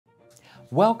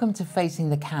Welcome to Facing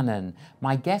the Canon.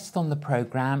 My guest on the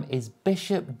programme is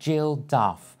Bishop Jill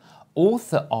Duff,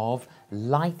 author of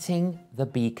Lighting the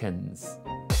Beacons.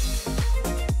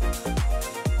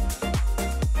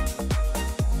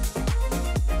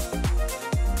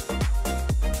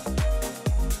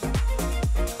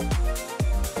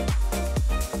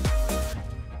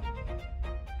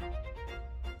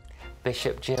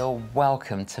 Bishop Jill,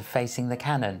 welcome to Facing the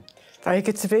Canon. Very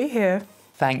good to be here.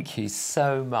 Thank you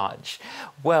so much.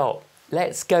 Well,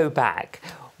 let's go back.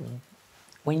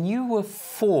 When you were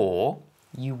 4,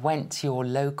 you went to your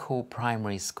local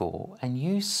primary school and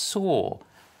you saw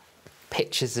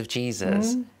pictures of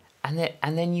Jesus, and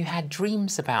then you had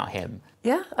dreams about him.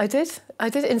 Yeah, I did.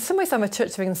 In some ways, I'm a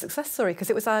Church of England success story because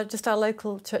it was just our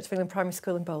local Church of England primary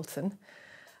school in Bolton.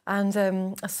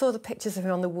 And I saw the pictures of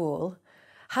him on the wall,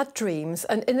 had dreams,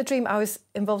 and in the dream I was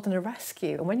involved in a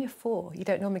rescue. And when you're 4, you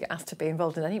don't normally get asked to be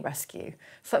involved in any rescue.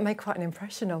 So that made quite an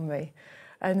impression on me.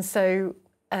 And so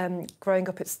growing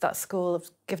up at that school, I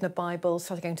was given a Bible,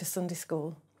 started going to Sunday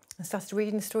school and started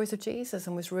reading the stories of Jesus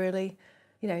and was really,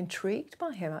 intrigued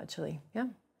by him actually, yeah.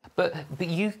 But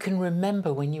you can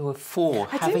remember when you were 4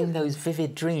 having those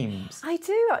vivid dreams. I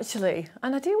do actually.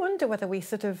 And I do wonder whether we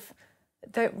sort of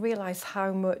don't realise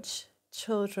how much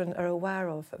children are aware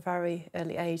of at a very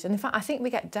early age. And in fact, I think we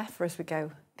get deafer as we go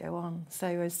on. So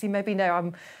as you maybe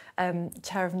know, I'm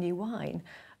chair of New Wine.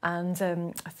 And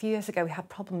a few years ago, we had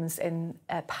problems in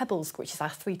Pebbles, which is our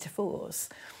 3 to 4s,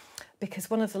 because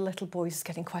one of the little boys was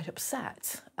getting quite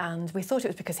upset. And we thought it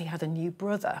was because he had a new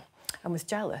brother and was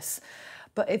jealous.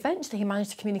 But eventually he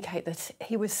managed to communicate that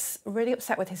he was really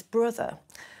upset with his brother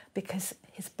because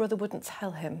his brother wouldn't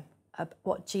tell him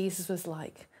what Jesus was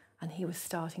like. And he was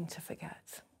starting to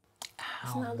forget.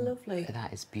 Isn't that lovely?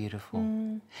 That is beautiful.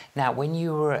 Now, when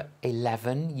you were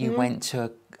 11, you went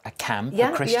to a camp,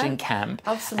 a Christian camp.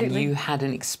 Absolutely. And you had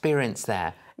an experience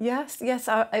there. Yes.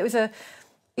 It was a,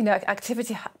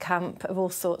 activity camp of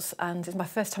all sorts, and it was my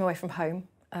first time away from home.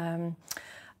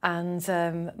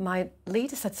 My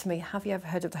leader said to me, "Have you ever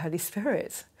heard of the Holy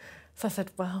Spirit?" So I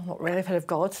said, "Well, not really. I've heard of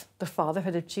God, the Father, I've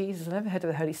heard of Jesus, I've never heard of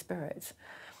the Holy Spirit."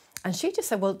 And she just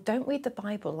said, "Well, don't read the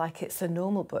Bible like it's a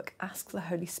normal book. Ask the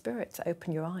Holy Spirit to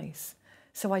open your eyes."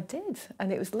 So I did.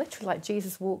 And it was literally like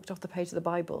Jesus walked off the page of the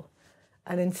Bible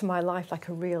and into my life like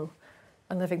a real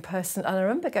and living person. And I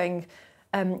remember going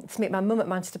to meet my mum at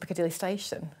Manchester Piccadilly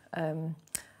Station. And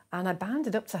I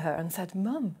bounded up to her and said,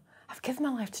 "Mum, I've given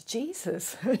my life to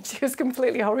Jesus." And she was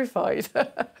completely horrified.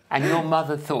 And your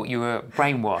mother thought you were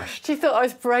brainwashed. She thought I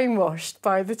was brainwashed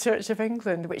by the Church of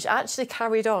England, which actually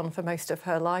carried on for most of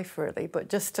her life, really. But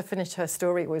just to finish her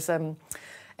story was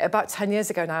about 10 years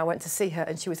ago now, I went to see her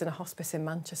and she was in a hospice in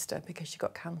Manchester because she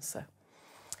got cancer.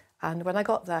 And when I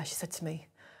got there, she said to me,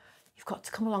 "You've got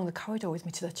to come along the corridor with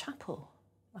me to the chapel."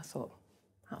 I thought,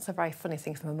 that's a very funny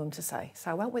thing for my mum to say.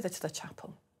 So I went with her to the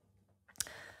chapel.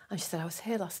 And she said, "I was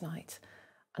here last night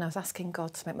and I was asking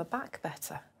God to make my back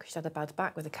better because she had a bad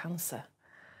back with a cancer."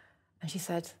 And she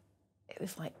said, "It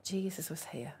was like Jesus was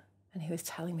here and he was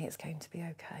telling me it's going to be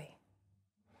okay."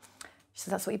 She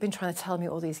said, "That's what you've been trying to tell me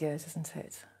all these years, isn't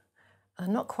it?" And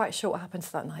I'm not quite sure what happened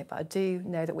to that night, but I do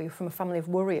know that we were from a family of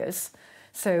worriers.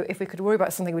 So if we could worry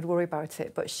about something, we'd worry about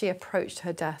it. But she approached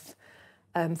her death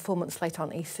 4 months later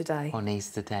on Easter Day. On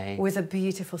Easter Day. With a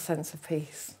beautiful sense of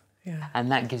peace. Yeah.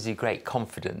 And that gives you great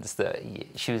confidence that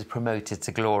she was promoted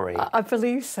to glory. I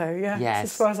believe so, yeah. Yes.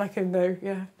 As far as I can know,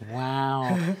 yeah.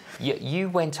 Wow. You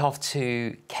went off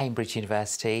to Cambridge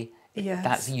University.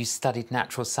 Yes. You studied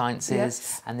natural sciences,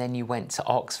 yes. And then you went to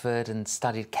Oxford and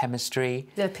studied chemistry.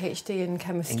 Did a PhD in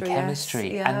chemistry. In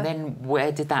chemistry. Yes, yeah. And then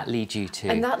where did that lead you to?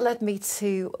 And that led me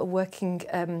to working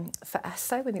for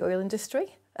Esso in the oil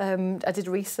industry. I did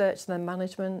research and then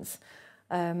management.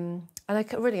 And I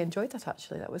really enjoyed that,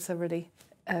 actually. That was a really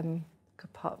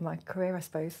good part of my career, I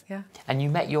suppose, yeah. And you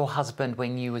met your husband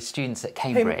when you were students at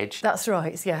Cambridge. That's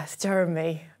right, yes,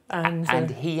 Jeremy. And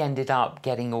he ended up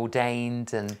getting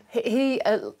ordained and... He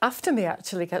after me,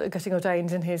 actually, getting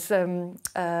ordained in his late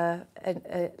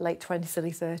 20s,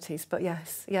 early 30s. But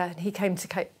yes, yeah, he came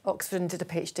to Oxford and did a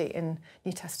PhD in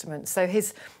New Testament. So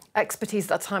his expertise at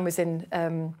that time was in...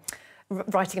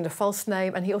 writing under a false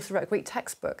name, and he also wrote a Greek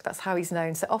textbook. That's how he's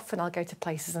known. So often I'll go to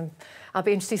places and I'll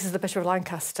be introduced as the Bishop of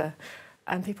Lancaster,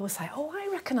 and people will say, "Oh, I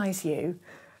recognise you.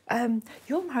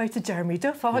 You're married to Jeremy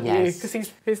Duff, aren't you?" Because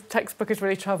his textbook has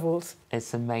really travelled.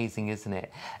 It's amazing, isn't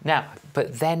it? Now,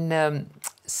 but then,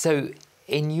 so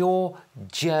in your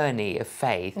journey of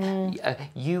faith,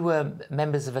 you were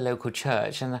members of a local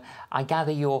church, and I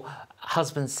gather your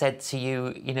husband said to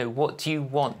you, you know, what do you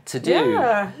want to do?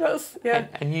 Yeah,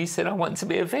 And you said, I want to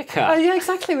be a vicar. Yeah,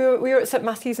 exactly. We were at St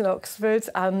Matthew's in Oxford,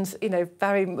 and, you know,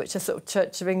 very much a sort of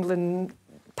Church of England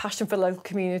passion for local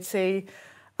community.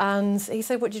 And he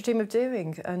said, what do you dream of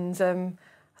doing? And I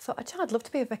thought, I'd love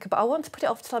to be a vicar, but I want to put it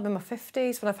off till I'm in my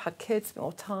 50s, when I've had kids,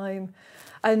 more time.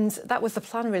 And that was the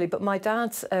plan, really. But my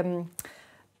dad,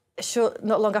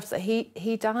 not long after that,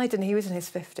 he died, and he was in his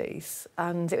 50s.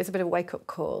 And it was a bit of a wake-up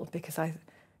call, because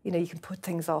you can put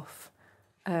things off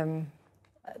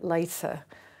later.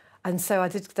 And so I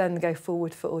did then go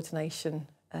forward for ordination,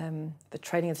 the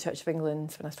training in the Church of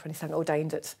England when I was 27,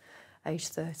 ordained at age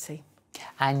 30.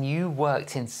 And you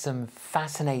worked in some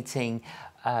fascinating,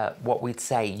 what we'd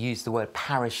say, use the word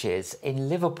parishes in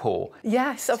Liverpool.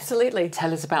 Yes, absolutely.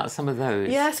 Tell us about some of those.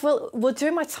 Yes, well,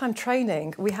 during my time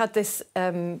training, we had this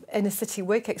inner city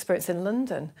work experience in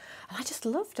London, and I just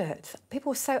loved it.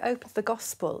 People were so open to the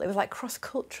gospel. It was like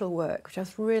cross-cultural work, which I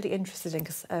was really interested in,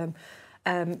 because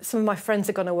some of my friends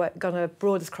had gone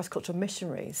abroad as cross-cultural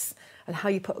missionaries, and how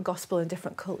you put a gospel in a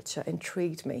different culture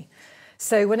intrigued me.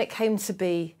 So when it came to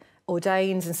be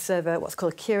ordained and serve what's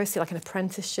called a curacy, like an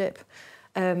apprenticeship,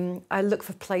 I looked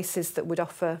for places that would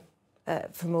offer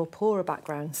for more poorer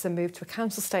backgrounds. So moved to a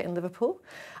council estate in Liverpool.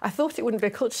 I thought it wouldn't be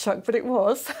a culture shock, but it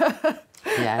was.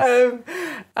 Yes.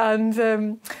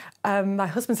 My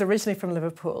husband's originally from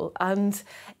Liverpool, and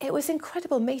it was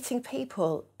incredible meeting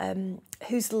people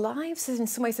whose lives in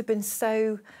some ways have been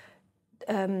so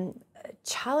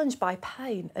challenged by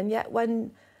pain, and yet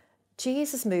when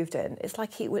Jesus moved in, it's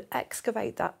like he would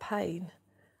excavate that pain,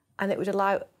 and it would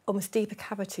allow almost deeper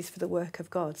cavities for the work of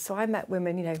God. So I met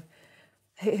women, you know,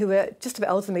 who were just a bit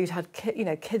older than me, who'd had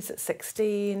kids at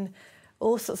 16,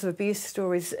 all sorts of abuse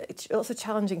stories, lots of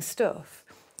challenging stuff,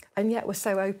 and yet were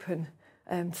so open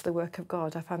to the work of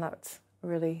God. I found that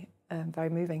really very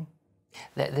moving.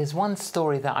 There's one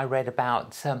story that I read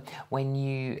about when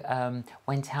you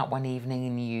went out one evening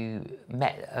and you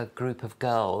met a group of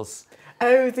girls.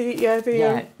 Oh,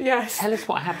 yes. Tell us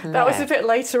what happened That there. was a bit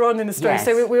later on in the story. Yes.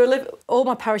 So we were all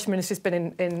my parish ministry's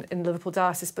been in Liverpool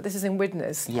Diocese, but this is in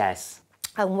Widnes. Yes.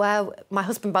 And where my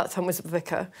husband by that time was a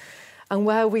vicar, and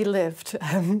where we lived,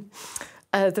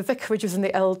 the vicarage was in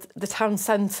the town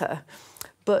centre,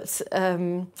 but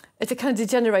it had kind of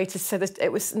degenerated so that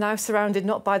it was now surrounded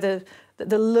not by the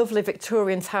lovely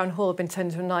Victorian town hall had been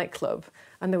turned into a nightclub,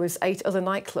 and there was 8 other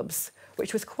nightclubs,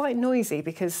 which was quite noisy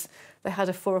because they had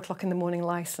a 4 o'clock in the morning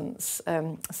licence,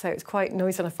 so it was quite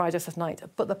noisy on a Friday or Saturday night.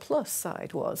 But the plus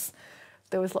side was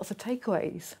there was lots of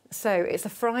takeaways. So it's a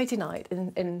Friday night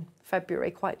in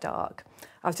February, quite dark.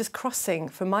 I was just crossing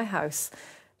from my house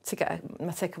to get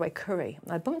my takeaway curry.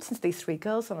 And I bumped into these 3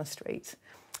 girls on the street.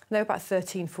 They were about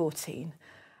 13, 14.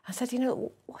 I said, you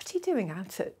know, what are you doing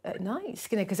out at night?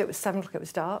 You know, because it was 7 o'clock, it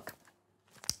was dark.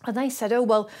 And they said, oh,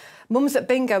 well, Mum's at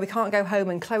bingo, we can't go home,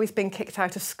 and Chloe's been kicked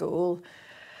out of school.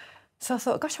 So I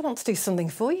thought, gosh, I want to do something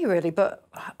for you, really, but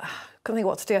I couldn't think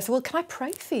what to do. I said, well, can I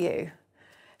pray for you?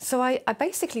 So I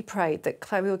basically prayed that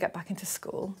Chloe would get back into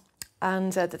school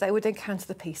and that they would encounter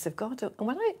the peace of God. And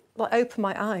when I opened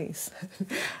my eyes,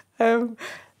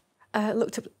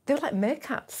 looked up, they were like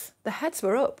meerkats. The heads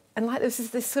were up, and like there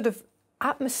was this sort of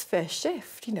atmosphere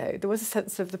shift, you know. There was a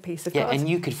sense of the peace of God. Yeah, and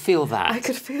you could feel that. I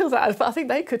could feel that, but I think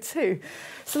they could too.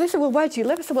 So they said, well, where do you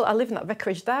live? I said, well, I live in that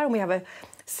vicarage there, and we have a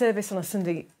service on a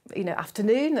Sunday, you know,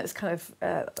 afternoon that's kind of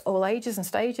all ages and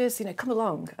stages, you know, come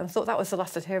along. And I thought that was the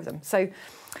last I'd hear of them. So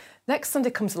next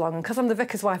Sunday comes along, and because I'm the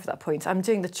vicar's wife at that point, I'm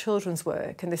doing the children's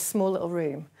work in this small little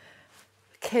room.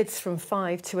 Kids from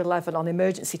 5 to 11 on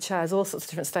emergency chairs, all sorts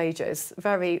of different stages,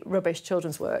 very rubbish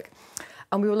children's work.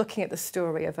 And we were looking at the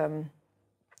story of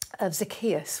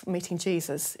Zacchaeus meeting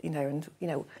Jesus, you know, and, you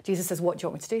know, Jesus says, what do you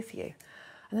want me to do for you?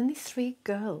 And then these 3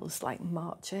 girls, like,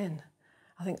 march in.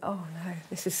 I think, oh, no,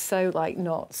 this is so, like,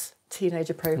 not teenage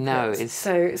appropriate. No, it's...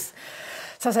 So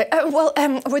I was like, oh,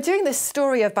 well, we're doing this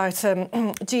story about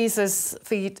Jesus,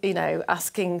 you know,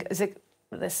 asking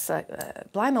this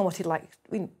blind man what he'd like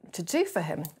to do for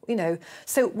him, you know.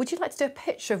 So would you like to do a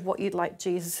picture of what you'd like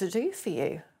Jesus to do for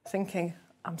you? Thinking,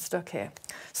 I'm stuck here.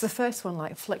 So the first one,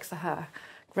 like, flicks the hair,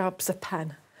 grabs a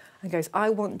pen and goes,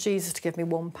 I want Jesus to give me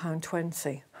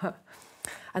 £1.20.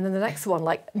 And then the next one,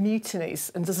 like, mutinies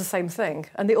and does the same thing.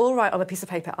 And they all write on a piece of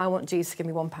paper, I want Jesus to give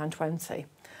me £1.20. And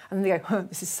then they go,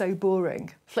 this is so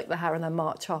boring. Flick the hair and then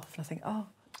march off. And I think, oh,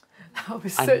 that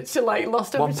was such a, like,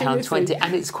 lost opportunity. £1.20,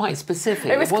 and it's quite specific.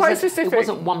 It was quite specific. It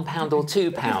wasn't £1 or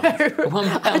 £2. No,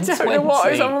 £1.20. I don't know what,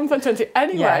 it was on £1.20.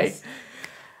 Anyway,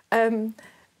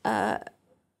 yes.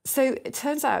 So it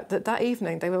turns out that that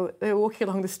evening they were walking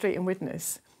along the street in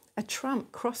Widnes. A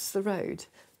tramp crossed the road,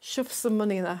 shoved some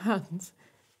money in their hands,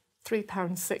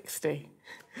 £3.60.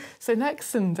 So next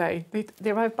Sunday,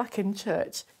 they arrived back in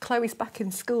church. Chloe's back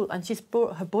in school and she's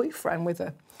brought her boyfriend with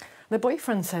her. The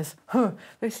boyfriend says,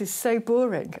 this is so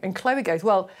boring. And Chloe goes,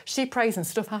 well, she prays and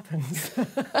stuff happens.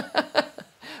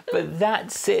 But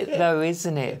that's it, though,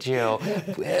 isn't it, Jill?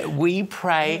 We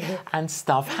pray and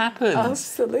stuff happens.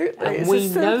 Absolutely. And we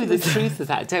know the truth of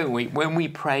that, don't we? When we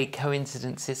pray,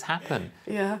 coincidences happen.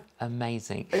 Yeah.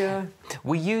 Amazing. Yeah.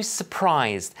 Were you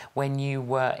surprised when you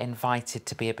were invited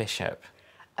to be a bishop?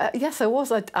 Yes, I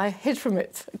was. I hid from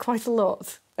it quite a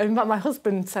lot. In fact, my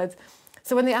husband said,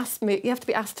 so when they asked me, you have to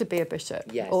be asked to be a bishop,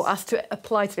 yes, or asked to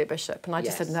apply to be a bishop, and I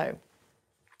just said no.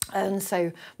 And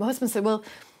so my husband said, well,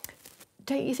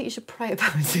 don't you think you should pray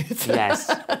about it?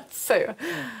 Yes. So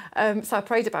I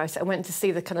prayed about it and went to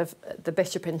see the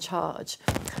bishop in charge.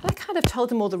 And I kind of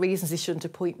told him all the reasons he shouldn't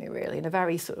appoint me, really, in a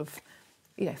very sort of,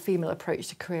 female approach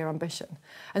to career ambition.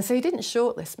 And so he didn't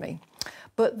shortlist me.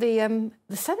 But the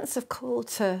sense of call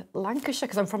to Lancashire,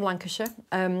 because I'm from Lancashire,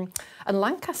 and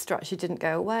Lancaster actually didn't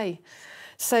go away.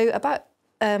 So about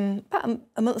a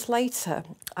month later,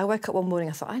 I woke up one morning,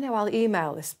 I thought, I know, I'll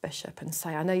email this bishop and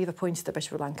say, I know you've appointed the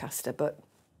Bishop of Lancaster, but,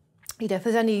 if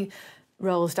there's any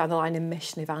roles down the line in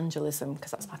mission evangelism,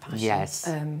 because that's my passion, yes,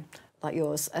 like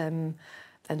yours, then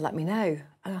let me know.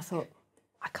 And I thought,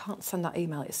 I can't send that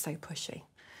email, it's so pushy.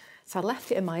 So I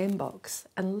left it in my inbox,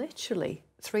 and literally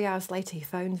 3 hours later he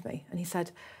phoned me and he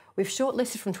said, we've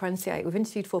shortlisted from 28, we've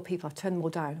interviewed 4 people, I've turned them all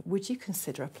down, would you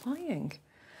consider applying?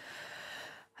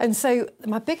 And so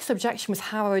my biggest objection was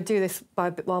how I would do this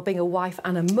while being a wife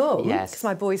and a mum, because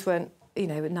my boys weren't, 9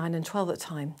 and 12 at the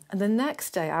time. And the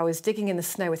next day I was digging in the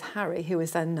snow with Harry, who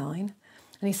was then 9,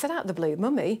 and he said out of the blue,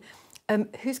 Mummy,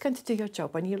 who's going to do your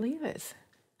job when you leave it?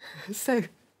 So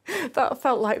that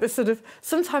felt like the sort of,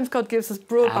 sometimes God gives us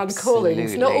broadband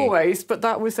callings, not always, but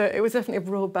it was definitely a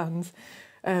broadband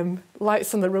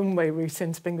lights on the runway route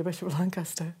into being the Bishop of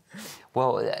Lancaster.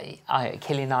 Well,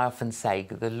 Killy and I often say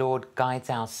the Lord guides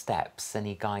our steps and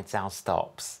he guides our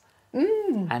stops.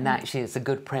 And actually it's a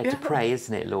good prayer to pray,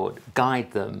 isn't it, Lord?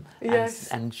 Guide them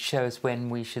and show us when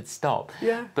we should stop.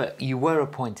 Yeah. But you were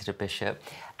appointed a bishop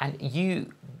and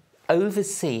you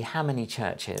oversee how many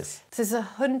churches? There's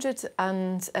 100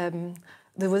 and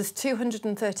there was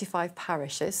 235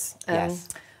 parishes.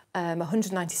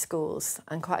 190 schools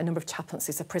and quite a number of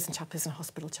chaplaincies, so prison chaplaincies and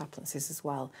hospital chaplaincies as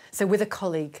well. So with a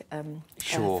colleague,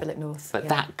 Philip North. But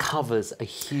that covers a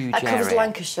huge area. That covers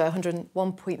Lancashire,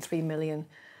 1.3 million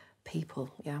people,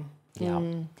 yeah.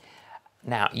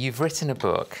 Now, you've written a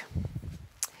book,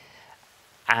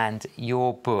 and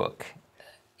your book,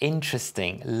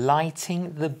 interesting,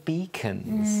 Lighting the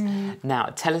Beacons. Now,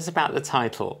 tell us about the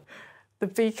title. The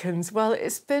beacons. Well,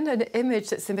 it's been an image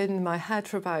that's been in my head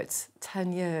for about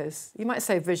 10 years. You might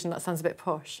say vision, that sounds a bit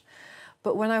posh.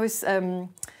 But when I was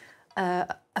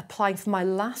applying for my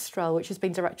last role, which has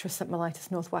been Director of St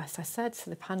Mellitus North West, I said to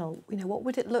the panel, what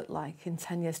would it look like in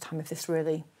 10 years' time if this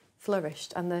really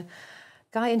flourished? And the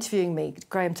guy interviewing me,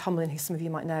 Graham Tomlin, who some of you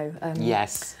might know,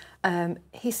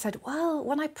 he said, well,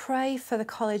 when I pray for the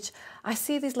college, I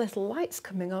see these little lights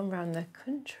coming on around the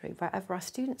country, wherever our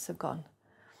students have gone.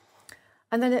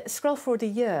 And then scroll forward a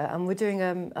year, and we're doing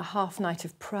a half night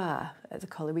of prayer at the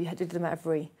college. We did them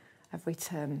every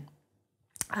term.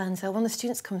 And one of the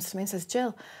students comes to me and says,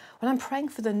 Jill, when I'm praying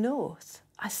for the North,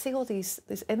 I see all these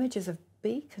images of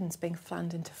beacons being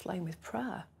fanned into flame with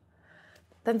prayer.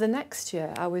 Then the next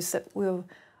year, I was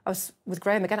with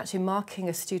Graham again, actually marking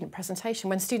a student presentation.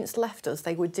 When students left us,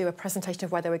 they would do a presentation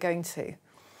of where they were going to.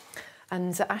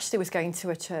 And Ashley was going to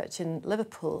a church in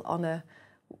Liverpool on a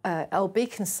old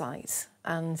beacon site,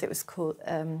 and it was called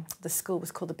the school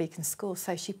was called the Beacon School.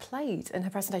 So she played in her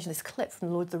presentation this clip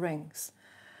from Lord of the Rings,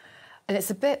 and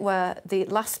it's a bit where the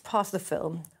last part of the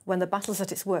film, when the battle's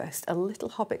at its worst, a little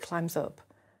hobbit climbs up,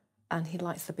 and he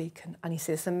lights the beacon, and you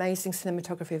see this amazing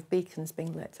cinematography of beacons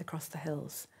being lit across the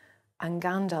hills, and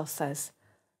Gandalf says,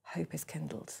 "Hope is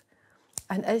kindled,"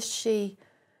 and as she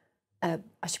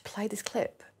played this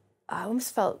clip, I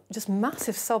almost felt just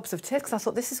massive sobs of tears because I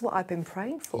thought, this is what I've been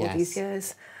praying for all these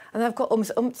years. And I've got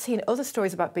almost umpteen other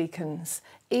stories about beacons.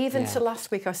 Even to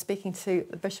last week, I was speaking to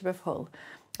the Bishop of Hull,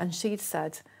 and she'd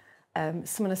said,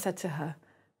 someone had said to her,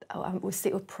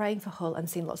 we're praying for Hull and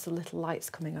seeing lots of little lights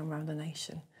coming around the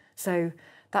nation. So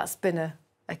that's been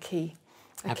a key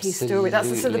story. That's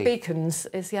the sort of beacons.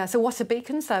 So what are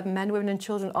beacons? They're men, women and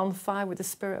children on fire with the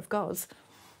Spirit of God.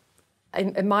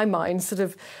 In my mind, sort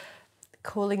of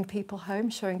calling people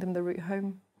home, showing them the route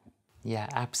home. Yeah,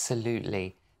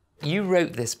 absolutely. you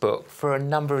wrote this book for a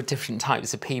number of different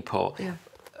types of people. Yeah.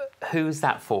 Who's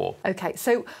that for? Okay,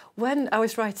 so when I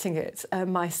was writing it,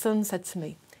 my son said to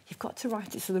me, "You've got to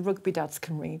write it so the rugby dads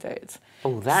can read it."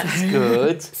 Oh, that's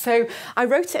good. So I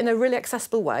wrote it in a really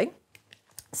accessible way.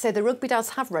 So the rugby dads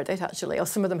have read it, actually, or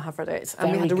some of them have read it.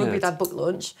 And we had a rugby dad book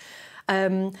launch.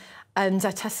 And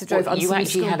I tested drove on you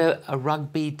actually had a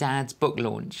rugby dad's book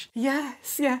launch?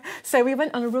 Yes, yeah. So we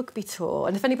went on a rugby tour,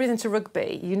 and if anybody's into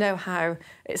rugby, you know how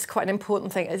it's quite an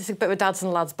important thing. It's a bit of a dads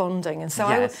and lads bonding. And so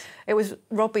yes. it was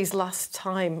Robbie's last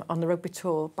time on the rugby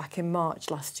tour back in March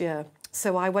last year.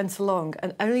 So I went along,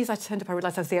 and only as I turned up, I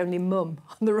realised I was the only mum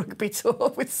on the rugby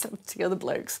tour with 70 other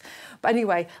blokes. But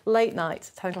anyway, late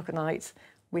night, 10 o'clock at night,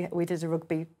 we did a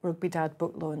rugby dad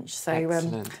book launch.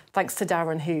 So thanks to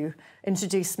Darren who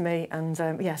introduced me, and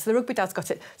so the rugby dads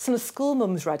got it. Some of the school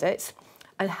mums read it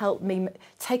and helped me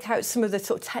take out some of the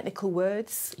sort of technical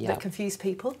words that confuse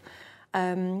people.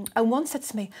 And one said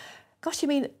to me, "Gosh, I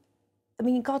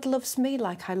mean, God loves me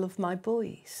like I love my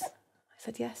boys." I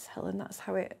said, "Yes, Helen, that's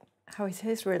how it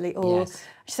is really." Or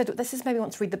she said, "This has made me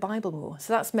want to read the Bible more."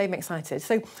 So that's made me excited.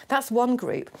 So that's one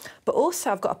group. But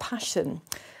also I've got a passion.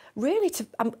 Really,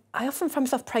 I often find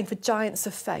myself praying for giants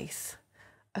of faith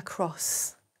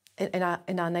across in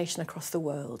our nation, across the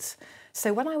world.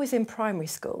 So when I was in primary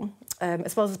school,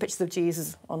 as well as the pictures of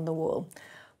Jesus on the wall,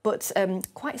 but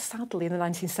quite sadly in the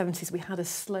 1970s we had a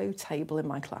slow table in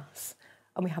my class,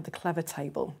 and we had the clever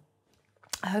table.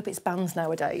 I hope it's banned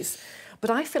nowadays, but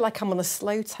I feel like I'm on a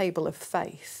slow table of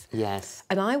faith. Yes.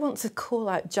 And I want to call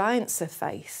out giants of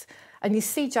faith. And you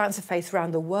see giants of faith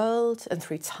around the world and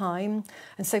through time.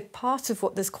 And so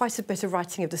there's quite a bit of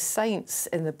writing of the saints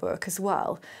in the book as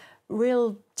well.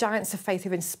 Real giants of faith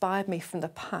who've inspired me from the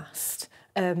past.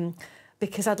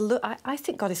 Because I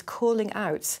think God is calling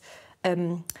out,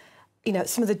 some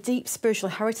of the deep spiritual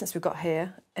inheritance we've got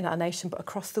here in our nation, but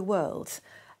across the world.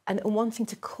 And wanting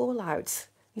to call out,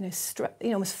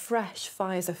 almost fresh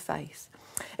fires of faith.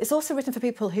 It's also written for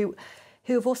people who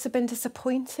have also been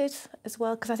disappointed as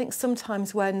well, because I think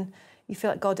sometimes when you feel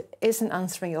like God isn't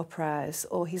answering your prayers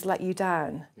or he's let you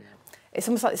down, it's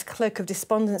almost like this cloak of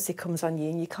despondency comes on you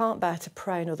and you can't bear to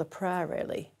pray another prayer,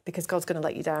 really, because God's going to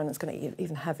let you down and it's going to get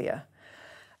even heavier.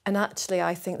 And actually,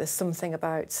 I think there's something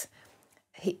about,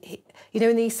 in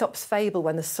the Aesop's fable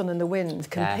when the sun and the wind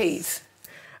compete,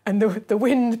 and the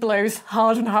wind blows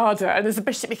hard and harder, and there's a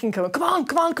bishop who can come on,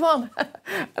 come on, come on.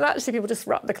 And actually people just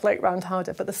wrap the cloak round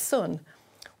harder, but the sun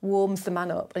warms the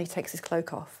man up and he takes his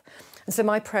cloak off. And so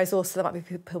my prayer is also there might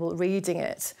be people reading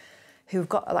it who've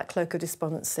got that cloak of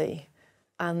despondency,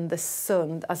 and the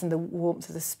sun, as in the warmth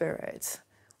of the Spirit,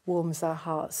 warms their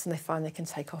hearts, and they find they can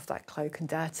take off that cloak and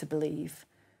dare to believe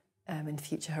in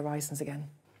future horizons again.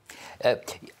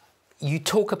 You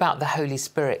talk about the Holy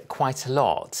Spirit quite a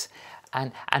lot.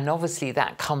 And obviously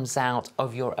that comes out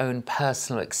of your own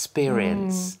personal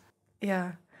experience.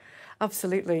 Yeah,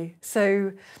 absolutely.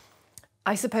 So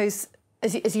I suppose,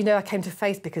 as you know, I came to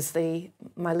faith because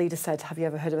my leader said, "Have you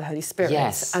ever heard of the Holy Spirit?"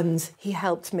 Yes. And he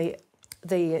helped me,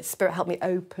 the Spirit helped me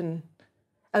open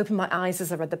my eyes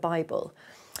as I read the Bible.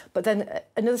 But then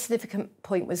another significant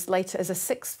point was later, as a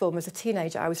sixth form, as a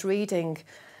teenager, I was reading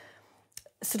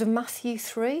sort of Matthew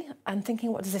 3 and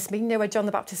thinking, what does this mean? Where John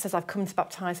the Baptist says, "I've come to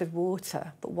baptise with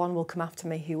water, but one will come after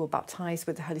me who will baptise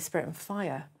with the Holy Spirit and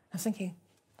fire." I was thinking,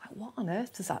 what on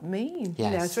earth does that mean?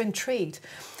 Yes. I was very intrigued.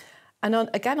 And on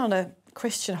a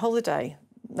Christian holiday,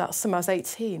 that summer I was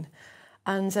 18,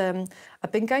 and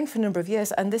I've been going for a number of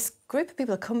years, and this group of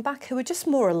people had come back who were just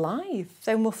more alive.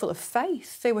 They were more full of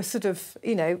faith. They were sort of,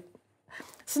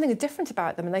 something different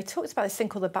about them. And they talked about this thing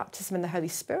called the baptism in the Holy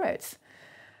Spirit.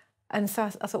 And so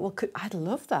I thought, well, I'd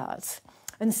love that.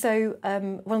 And so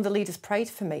one of the leaders prayed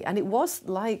for me, and it was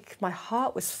like my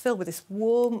heart was filled with this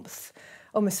warmth,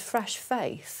 almost fresh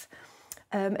faith.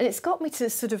 And it's got me to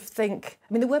sort of think,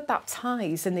 the word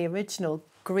baptise in the original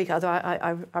Greek, although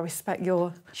I respect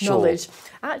your knowledge,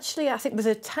 actually I think was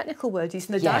a technical word used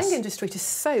in the dyeing industry to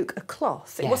soak a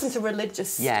cloth. It wasn't a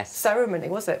religious ceremony,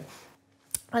 was it?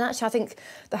 And actually I think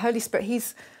the Holy Spirit,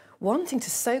 he's wanting to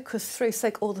soak us through,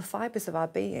 soak all the fibres of our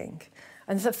being.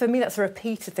 And so for me, that's a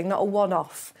repeated thing, not a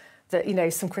one-off that,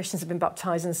 some Christians have been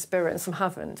baptised in the Spirit and some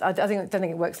haven't. I don't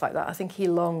think it works like that. I think he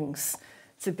longs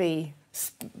to be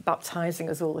baptising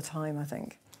us all the time, I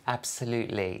think.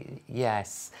 Absolutely,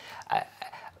 yes.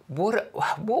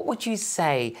 What would you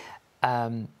say,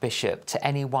 Bishop, to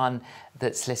anyone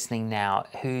that's listening now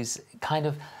who's kind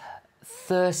of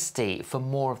thirsty for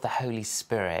more of the Holy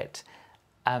Spirit?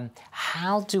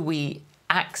 How do we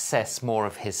access more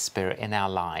of his Spirit in our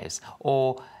lives?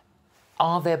 Or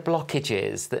are there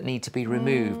blockages that need to be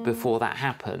removed before that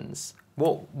happens?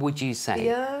 What would you say?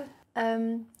 Yeah,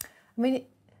 I mean,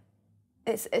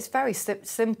 it's very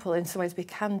simple in some ways. We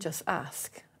can just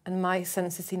ask, and my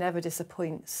sense is he never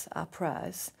disappoints our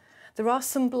prayers. There are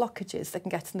some blockages that can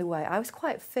get in the way. I was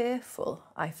quite fearful,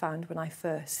 I found, when I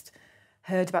first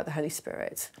heard about the Holy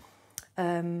Spirit.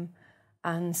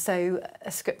 And so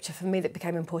a scripture for me that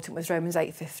became important was Romans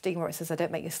 8:15, where it says, I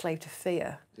don't make you a slave to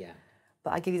fear,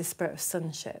 but I give you the spirit of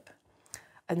sonship.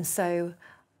 And so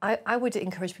I would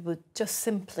encourage people just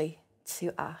simply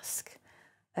to ask.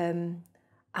 And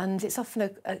it's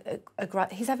often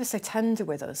he's ever so tender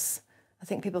with us. I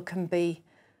think people can be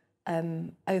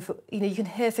you can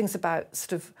hear things about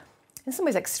sort of, in some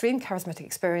ways, extreme charismatic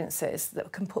experiences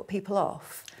that can put people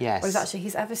off. Yes. Whereas actually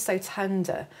he's ever so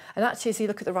tender. And actually, as you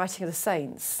look at the writing of the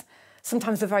saints,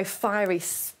 sometimes the very fiery,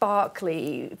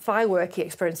 sparkly, fireworky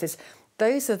experiences,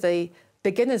 those are the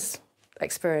beginner's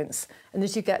experience. And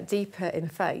as you get deeper in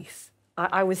faith,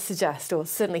 I would suggest, or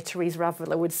certainly Therese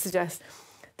Raveler would suggest,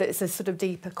 that it's a sort of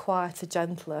deeper, quieter,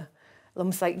 gentler,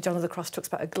 almost like John of the Cross talks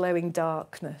about a glowing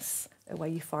darkness where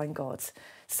you find God.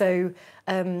 So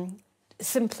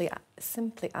simply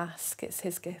ask. It's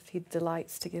his gift. He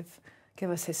delights to give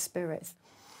us his spirit.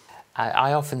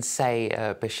 I often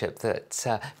say, Bishop,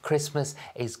 that Christmas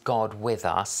is God with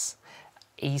us,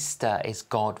 Easter is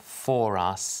God for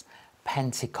us,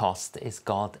 Pentecost is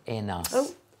God in us.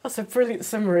 Oh, that's a brilliant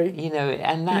summary. You know,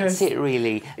 and that's it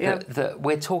really, Yeah. that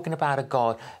we're talking about a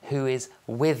God who is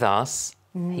with us,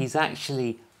 he's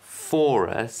actually for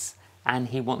us, and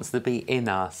he wants to be in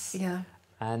us. Yeah.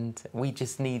 And we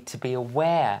just need to be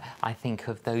aware, I think,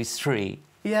 of those three.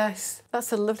 Yes,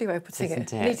 that's a lovely way of putting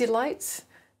Isn't it. it? He delights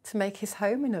to make his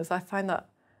home in us. I find that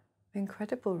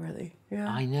incredible, really. Yeah.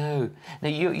 I know. Now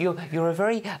you're a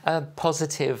very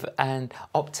positive and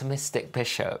optimistic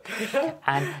bishop,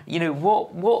 and you know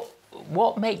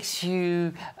what makes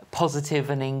you positive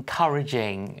and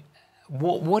encouraging.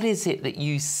 What is it that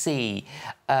you see?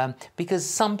 Because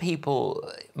some people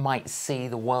might see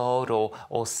the world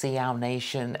or see our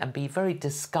nation and be very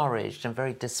discouraged and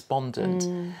very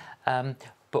despondent.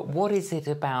 But what is it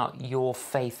about your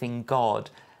faith in God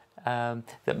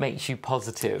that makes you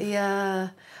positive? Yeah.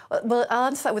 Well, I'll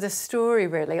answer that with a story,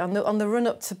 really. On the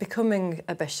run-up to becoming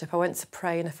a bishop, I went to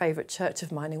pray in a favourite church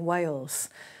of mine in Wales,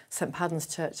 St Padden's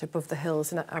Church above the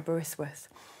hills in Aberystwyth.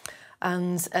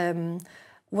 And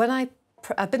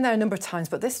I'd been there a number of times,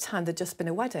 but this time there'd just been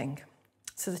a wedding.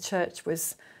 So the church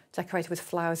was decorated with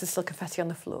flowers, there's still confetti on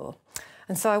the floor.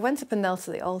 And so I went up and knelt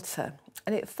at the altar,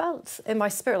 and it felt in my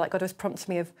spirit like God was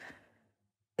prompting me of,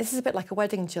 this is a bit like a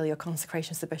wedding, Jill, your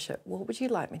consecration as the bishop. What would you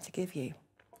like me to give you?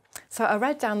 So I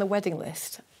read down the wedding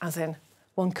list, as in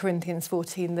 1 Corinthians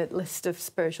 14, the list of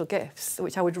spiritual gifts,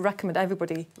 which I would recommend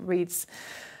everybody reads.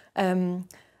 And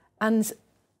as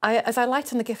I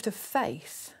light on the gift of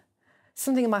faith,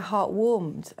 something in my heart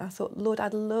warmed. I thought, Lord,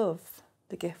 I'd love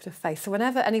the gift of faith. So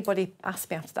whenever anybody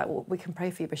asked me after that, well, we can pray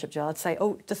for you, Bishop Jill, I'd say,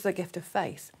 oh, just the gift of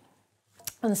faith.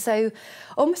 And so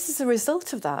almost as a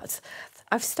result of that,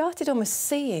 I've started almost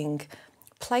seeing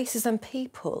places and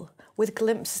people with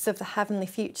glimpses of the heavenly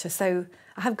future. So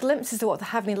I have glimpses of what the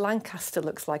heavenly Lancaster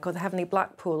looks like, or the heavenly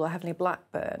Blackpool, or heavenly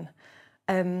Blackburn.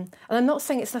 And I'm not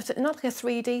saying it's not like a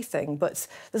 3D thing, but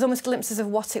there's almost glimpses of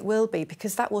what it will be,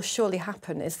 because that will surely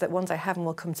happen, is that one day heaven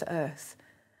will come to earth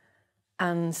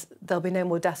and there'll be no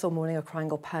more death or mourning or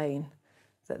crying or pain,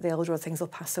 that the older things will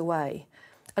pass away.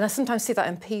 And I sometimes see that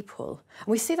in people. And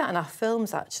we see that in our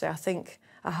films, actually. I think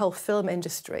our whole film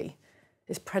industry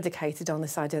is predicated on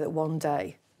this idea that one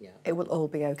day it will all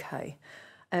be okay.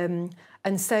 And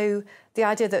so the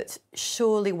idea that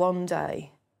surely one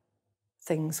day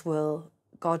heaven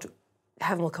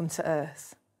will come to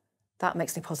earth, that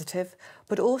makes me positive.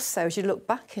 But also, as you look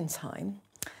back in time,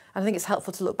 I think it's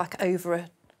helpful to look back over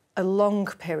a long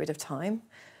period of time.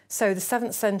 So the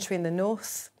 7th century in the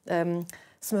north,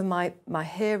 some of my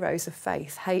heroes of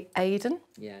faith, Aidan.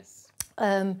 Yes.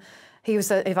 He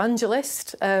was an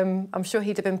evangelist. I'm sure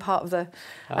he'd have been part of the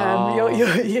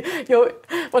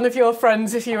one of your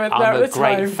friends if you were there at the time.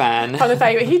 I'm a great fan. Kind of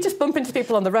thing. He'd just bump into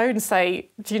people on the road and say,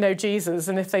 "Do you know Jesus?"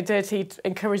 And if they did, he'd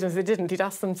encourage them. If they didn't, he'd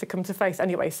ask them to come to faith.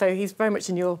 Anyway, so he's very much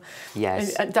in your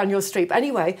down your street. But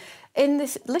anyway,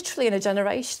 literally in a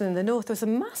generation in the north, there was a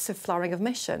massive flowering of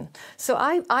mission. So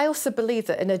I also believe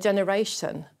that in a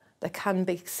generation there can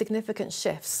be significant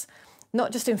shifts,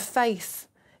 not just in faith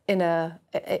in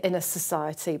a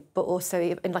society, but also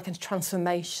in like a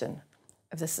transformation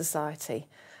of the society.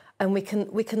 And we can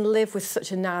live with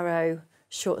such a narrow,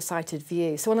 short-sighted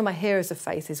view. So one of my heroes of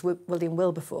faith is William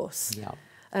Wilberforce. Yeah.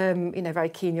 you know, very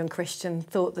keen young Christian,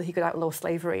 thought that he could outlaw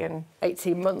slavery in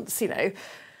 18 months, you know.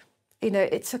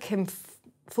 It took him,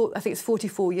 I think it's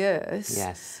 44 years.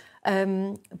 Yes.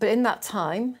 But in that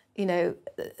time, you know,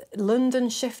 London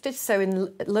shifted. So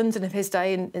in London of his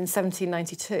day, in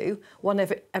 1792, one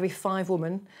every 5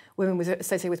 women was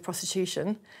associated with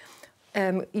prostitution.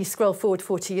 You scroll forward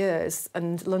 40 years,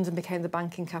 and London became the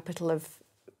banking capital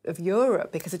of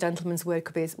Europe because a gentleman's word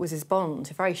was his bond.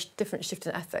 A very different shift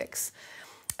in ethics.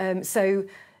 So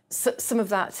some of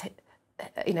that,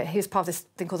 you know, he was part of this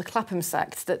thing called the Clapham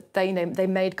sect, that they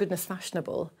made goodness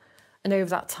fashionable, and over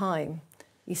that time,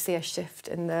 you see a shift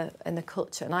in the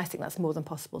culture, and I think that's more than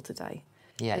possible today.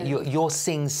 Yeah, you're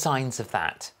seeing signs of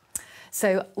that.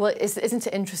 So, well, isn't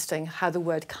it interesting how the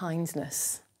word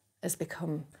kindness has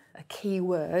become a key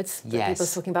word that people are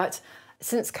talking about?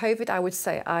 Since COVID, I would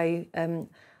say I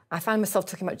find myself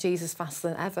talking about Jesus faster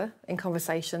than ever in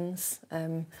conversations,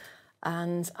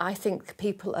 and I think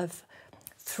people have,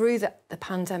 through the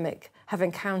pandemic, have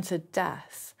encountered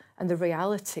death and the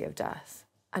reality of death,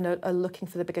 and are looking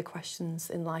for the bigger questions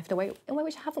in life in a way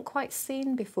which I haven't quite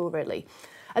seen before, really.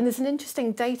 And there's an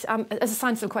interesting data, as a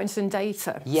scientist, I'm quite interested in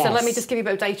data. Yes. So let me just give you a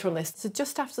bit of data on this. So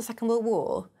just after the Second World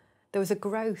War, there was a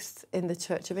growth in the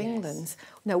Church of England.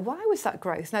 Now, why was that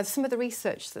growth? Now, some of the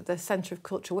research that the Centre of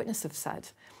Cultural Witness have said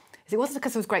is it wasn't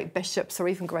because there was great bishops or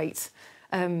even great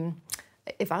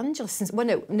evangelists.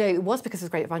 Well, no, it was because there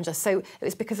was great evangelists. So it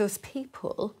was because there was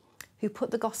people who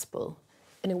put the gospel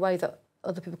in a way that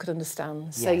other people could understand.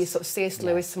 Yes. So you sort of C.S.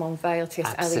 Lewis, Simone Weil,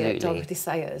 T.S. Eliot, Dorothy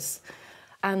Sayers.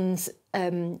 And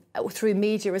through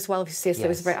media as well, C.S. Lewis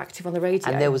was very active on the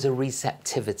radio. And there was a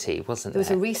receptivity, wasn't there?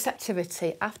 There was a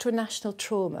receptivity. After a national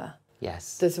trauma,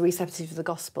 yes, there's a receptivity to the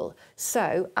gospel.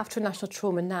 So after a national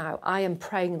trauma now, I am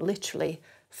praying literally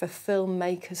for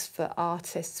filmmakers, for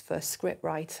artists, for script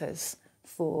writers,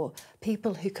 for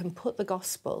people who can put the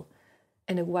gospel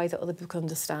in a way that other people can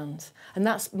understand. And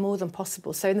that's more than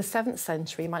possible. So in the 7th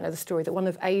century, you might know the story that one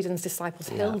of Aidan's disciples,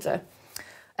 Hilda,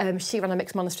 she ran a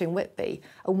mixed monastery in Whitby,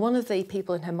 and one of the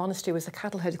people in her monastery was a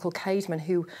cattle herder called Caedmon,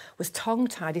 who was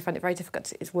tongue-tied. He found it very difficult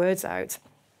to get his words out.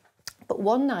 But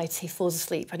one night he falls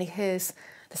asleep and he hears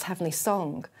this heavenly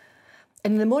song.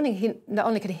 And in the morning, he not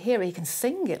only can he hear it, he can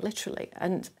sing it, literally.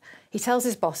 And he tells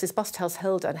his boss tells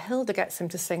Hilda, and Hilda gets him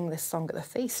to sing this song at the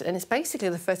feast. And it's basically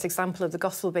the first example of the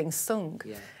gospel being sung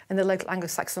in the local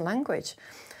Anglo-Saxon language.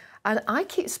 And I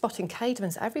keep spotting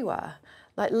Caedmons everywhere.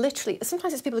 Like, literally,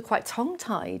 sometimes it's people who are quite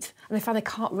tongue-tied, and they find they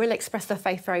can't really express their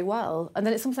faith very well. And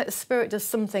then it's almost like the Spirit does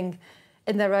something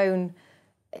in their own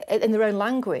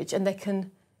language, and they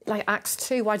can, like Acts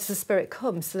 2, why does the Spirit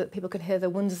come? So that people can hear the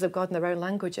wonders of God in their own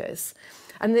languages.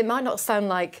 And it might not sound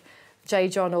like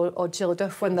J.John or Jill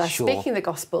Duff when they're speaking the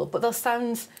gospel, but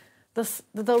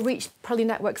they'll reach probably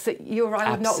networks that you or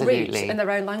I would not reach in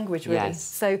their own language, really. Yes.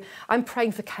 So I'm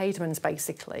praying for Caedmons,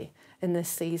 basically, in this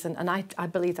season, and I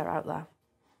believe they're out there.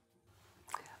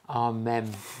 Amen.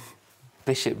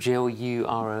 Bishop Jill, you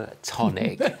are a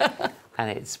tonic. And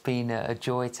it's been a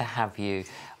joy to have you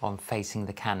on Facing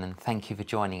the Canon. Thank you for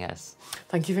joining us.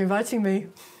 Thank you for inviting me.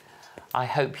 I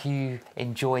hope you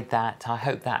enjoyed that. I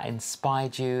hope that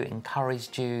inspired you,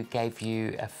 encouraged you, gave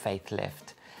you a faith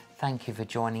lift. Thank you for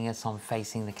joining us on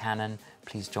Facing the Canon.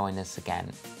 Please join us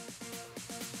again.